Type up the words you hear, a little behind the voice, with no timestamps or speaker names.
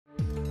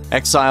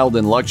Exiled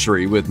in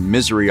luxury with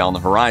misery on the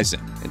horizon,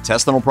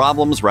 intestinal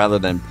problems rather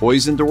than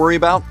poison to worry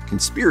about,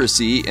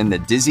 conspiracy in the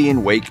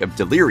dizzying wake of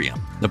delirium.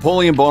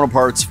 Napoleon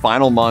Bonaparte's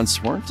final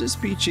months weren't as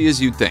peachy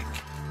as you'd think.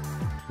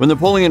 When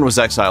Napoleon was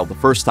exiled the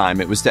first time,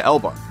 it was to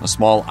Elba, a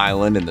small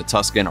island in the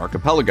Tuscan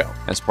archipelago.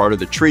 As part of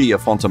the Treaty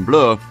of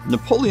Fontainebleau,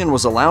 Napoleon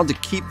was allowed to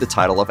keep the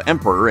title of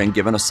emperor and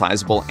given a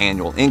sizable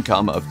annual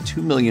income of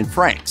 2 million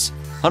francs.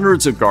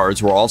 Hundreds of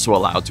guards were also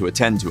allowed to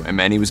attend to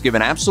him, and he was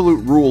given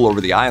absolute rule over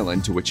the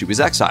island to which he was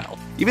exiled.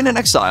 Even in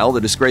exile,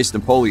 the disgraced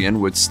Napoleon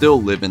would still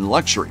live in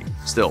luxury.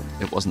 Still,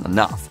 it wasn't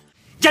enough.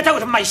 Get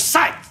out of my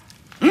sight!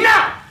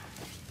 Now!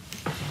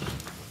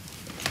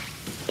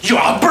 You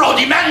are a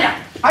bloody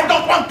maniac! I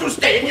don't want to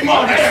stay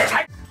anymore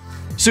here!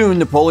 Soon,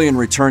 Napoleon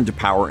returned to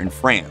power in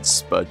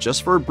France, but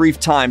just for a brief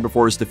time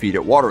before his defeat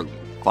at Waterloo.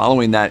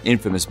 Following that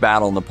infamous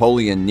battle,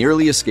 Napoleon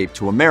nearly escaped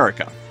to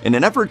America. In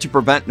an effort to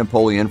prevent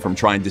Napoleon from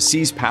trying to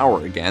seize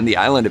power again, the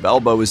island of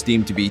Elba was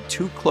deemed to be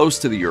too close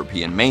to the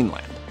European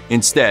mainland.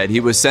 Instead, he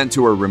was sent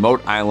to a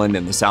remote island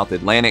in the South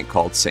Atlantic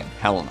called St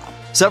Helena.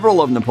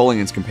 Several of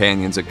Napoleon's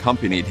companions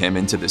accompanied him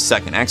into this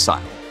second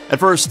exile. At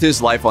first,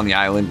 his life on the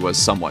island was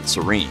somewhat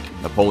serene.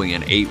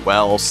 Napoleon ate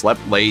well,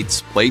 slept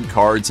late, played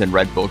cards, and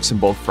read books in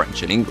both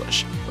French and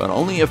English. But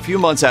only a few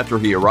months after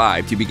he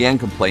arrived, he began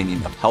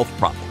complaining of health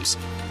problems.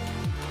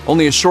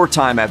 Only a short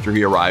time after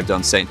he arrived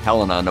on St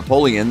Helena,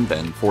 Napoleon,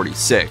 then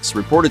 46,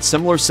 reported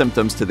similar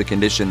symptoms to the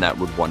condition that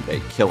would one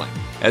day kill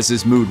him. As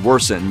his mood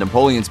worsened,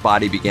 Napoleon's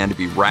body began to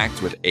be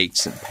racked with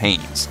aches and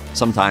pains.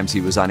 Sometimes he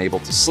was unable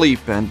to sleep,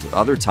 and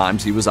other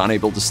times he was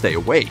unable to stay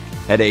awake.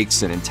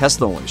 Headaches and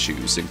intestinal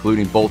issues,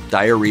 including both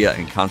diarrhea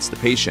and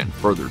constipation,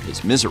 furthered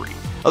his misery.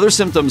 Other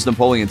symptoms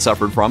Napoleon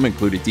suffered from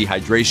included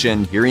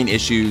dehydration, hearing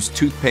issues,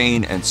 tooth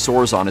pain, and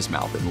sores on his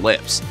mouth and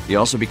lips. He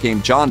also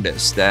became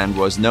jaundiced and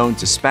was known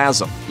to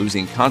spasm,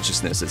 losing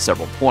consciousness at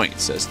several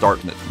points, as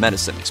Dartmouth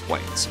Medicine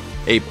explains.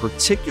 A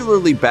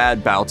particularly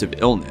bad bout of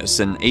illness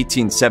in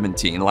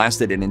 1817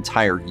 lasted an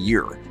entire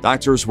year.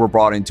 Doctors were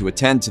brought in to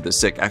attend to the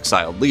sick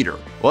exiled leader.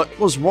 What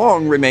was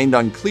wrong remained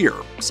unclear.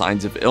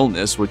 Signs of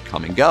illness would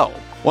come and go.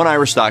 One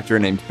Irish doctor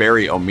named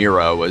Barry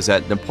O'Meara was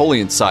at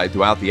Napoleon's side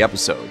throughout the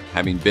episode,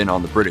 having been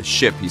on the British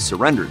ship he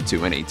surrendered to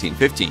in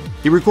 1815.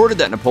 He recorded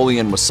that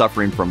Napoleon was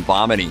suffering from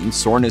vomiting,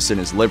 soreness in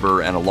his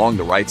liver and along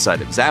the right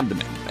side of his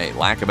abdomen, a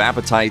lack of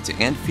appetite,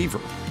 and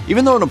fever.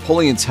 Even though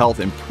Napoleon's health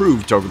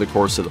improved over the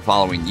course of the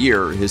following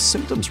year, his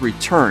symptoms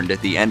returned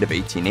at the end of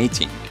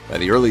 1818. By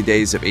the early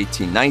days of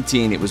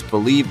 1819, it was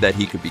believed that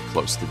he could be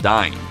close to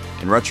dying.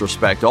 In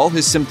retrospect, all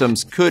his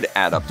symptoms could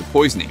add up to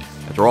poisoning.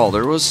 After all,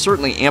 there was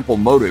certainly ample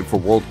motive for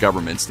world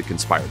governments to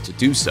conspire to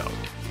do so.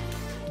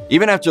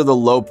 Even after the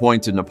low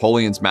point of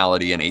Napoleon's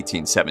malady in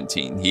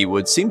 1817, he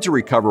would seem to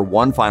recover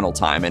one final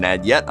time and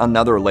add yet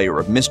another layer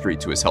of mystery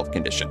to his health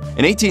condition.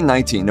 In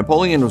 1819,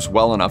 Napoleon was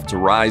well enough to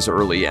rise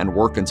early and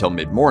work until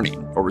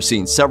mid-morning,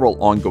 overseeing several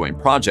ongoing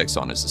projects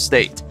on his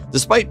estate.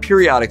 Despite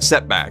periodic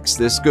setbacks,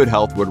 this good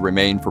health would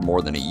remain for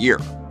more than a year,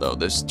 though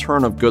this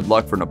turn of good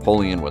luck for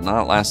Napoleon would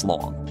not last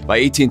long. By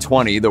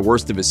 1820, the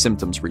worst of his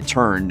symptoms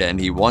returned, and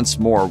he once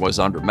more was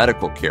under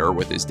medical care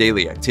with his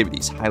daily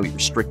activities highly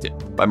restricted.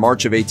 By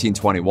March of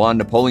 1821,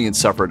 Napoleon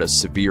suffered a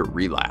severe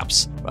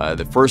relapse. By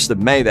the 1st of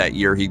May that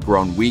year, he'd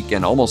grown weak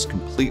and almost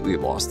completely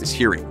lost his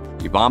hearing.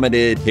 He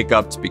vomited,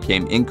 hiccuped,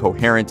 became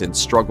incoherent, and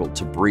struggled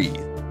to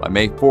breathe. By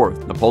May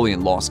 4th,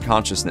 Napoleon lost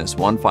consciousness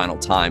one final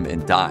time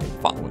and died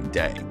the following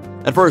day.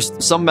 At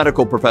first, some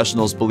medical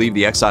professionals believed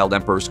the exiled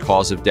emperor's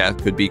cause of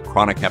death could be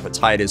chronic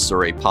hepatitis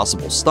or a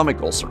possible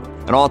stomach ulcer.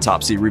 An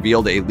autopsy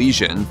revealed a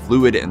lesion,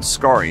 fluid, and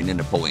scarring in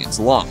Napoleon's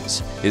lungs.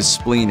 His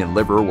spleen and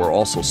liver were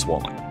also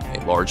swollen.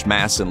 A large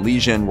mass and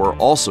lesion were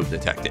also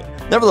detected.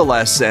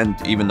 Nevertheless, and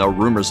even though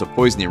rumors of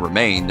poisoning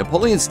remain,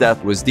 Napoleon's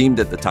death was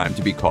deemed at the time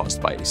to be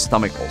caused by a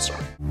stomach ulcer.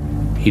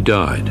 He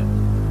died,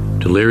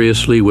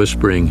 deliriously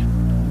whispering,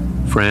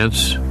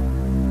 "France,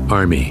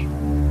 Army,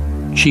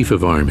 Chief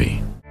of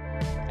Army."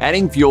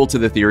 Adding fuel to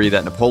the theory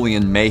that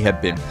Napoleon may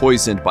have been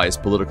poisoned by his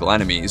political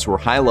enemies were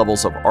high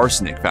levels of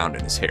arsenic found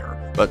in his hair.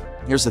 But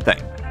here's the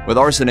thing. With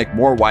arsenic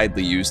more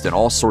widely used in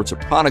all sorts of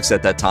products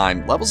at that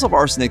time, levels of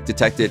arsenic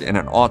detected in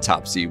an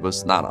autopsy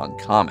was not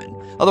uncommon.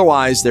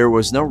 Otherwise, there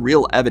was no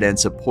real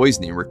evidence of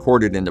poisoning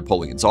recorded in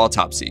Napoleon's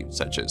autopsy,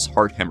 such as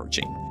heart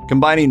hemorrhaging.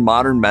 Combining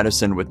modern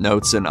medicine with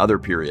notes and other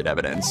period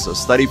evidence, a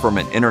study from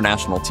an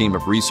international team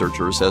of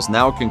researchers has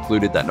now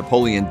concluded that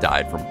Napoleon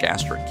died from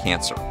gastric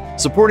cancer.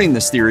 Supporting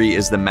this theory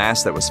is the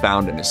mass that was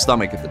found in his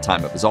stomach at the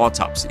time of his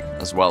autopsy,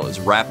 as well as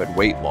rapid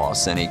weight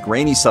loss and a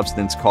grainy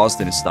substance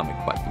caused in his stomach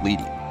by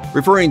bleeding.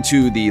 Referring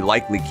to the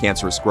likely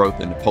cancerous growth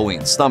in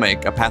Napoleon's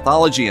stomach, a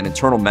pathology and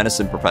internal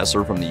medicine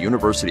professor from the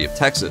University of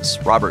Texas,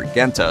 Robert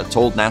Genta,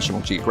 told National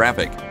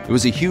Geographic it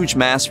was a huge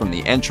mass from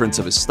the entrance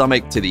of his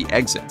stomach to the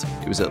exit.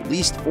 It was at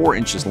least 4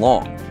 inches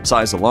long.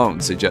 Size alone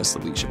suggests the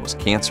lesion was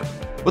cancer.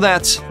 With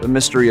that, the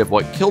mystery of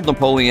what killed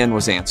Napoleon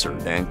was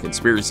answered, and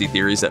conspiracy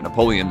theories that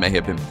Napoleon may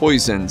have been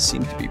poisoned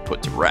seem to be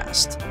put to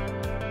rest.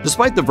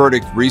 Despite the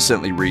verdict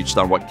recently reached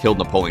on what killed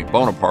Napoleon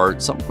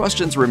Bonaparte, some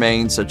questions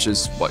remain, such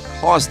as what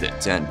caused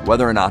it, and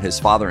whether or not his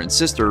father and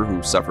sister,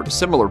 who suffered a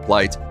similar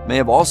plight, may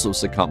have also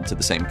succumbed to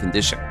the same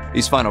condition.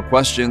 These final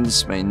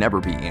questions may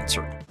never be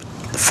answered.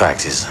 The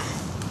fact is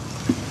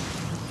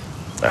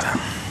that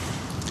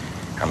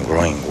I'm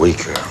growing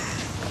weaker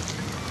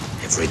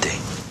every day.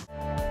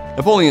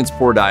 Napoleon's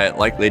poor diet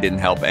likely didn't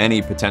help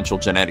any potential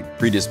genetic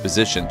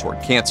predisposition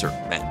toward cancer,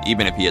 and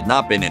even if he had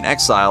not been in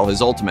exile, his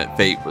ultimate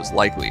fate was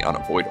likely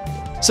unavoidable.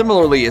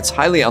 Similarly, it's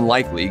highly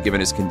unlikely, given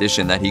his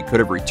condition, that he could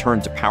have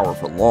returned to power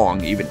for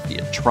long, even if he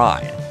had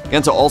tried.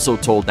 Ganta also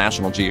told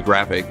National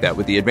Geographic that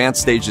with the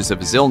advanced stages of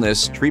his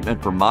illness,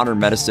 treatment from modern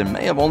medicine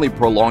may have only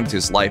prolonged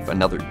his life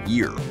another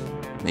year.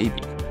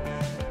 Maybe.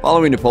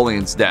 Following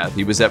Napoleon's death,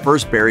 he was at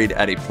first buried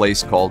at a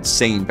place called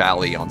Seine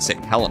Valley on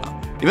St Helena.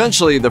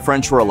 Eventually, the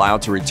French were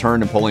allowed to return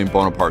Napoleon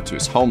Bonaparte to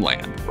his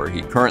homeland, where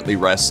he currently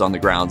rests on the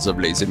grounds of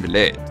Les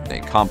Invalides,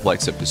 a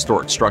complex of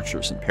historic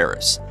structures in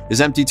Paris.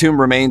 His empty tomb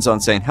remains on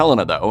St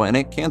Helena, though, and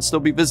it can still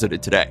be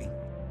visited today.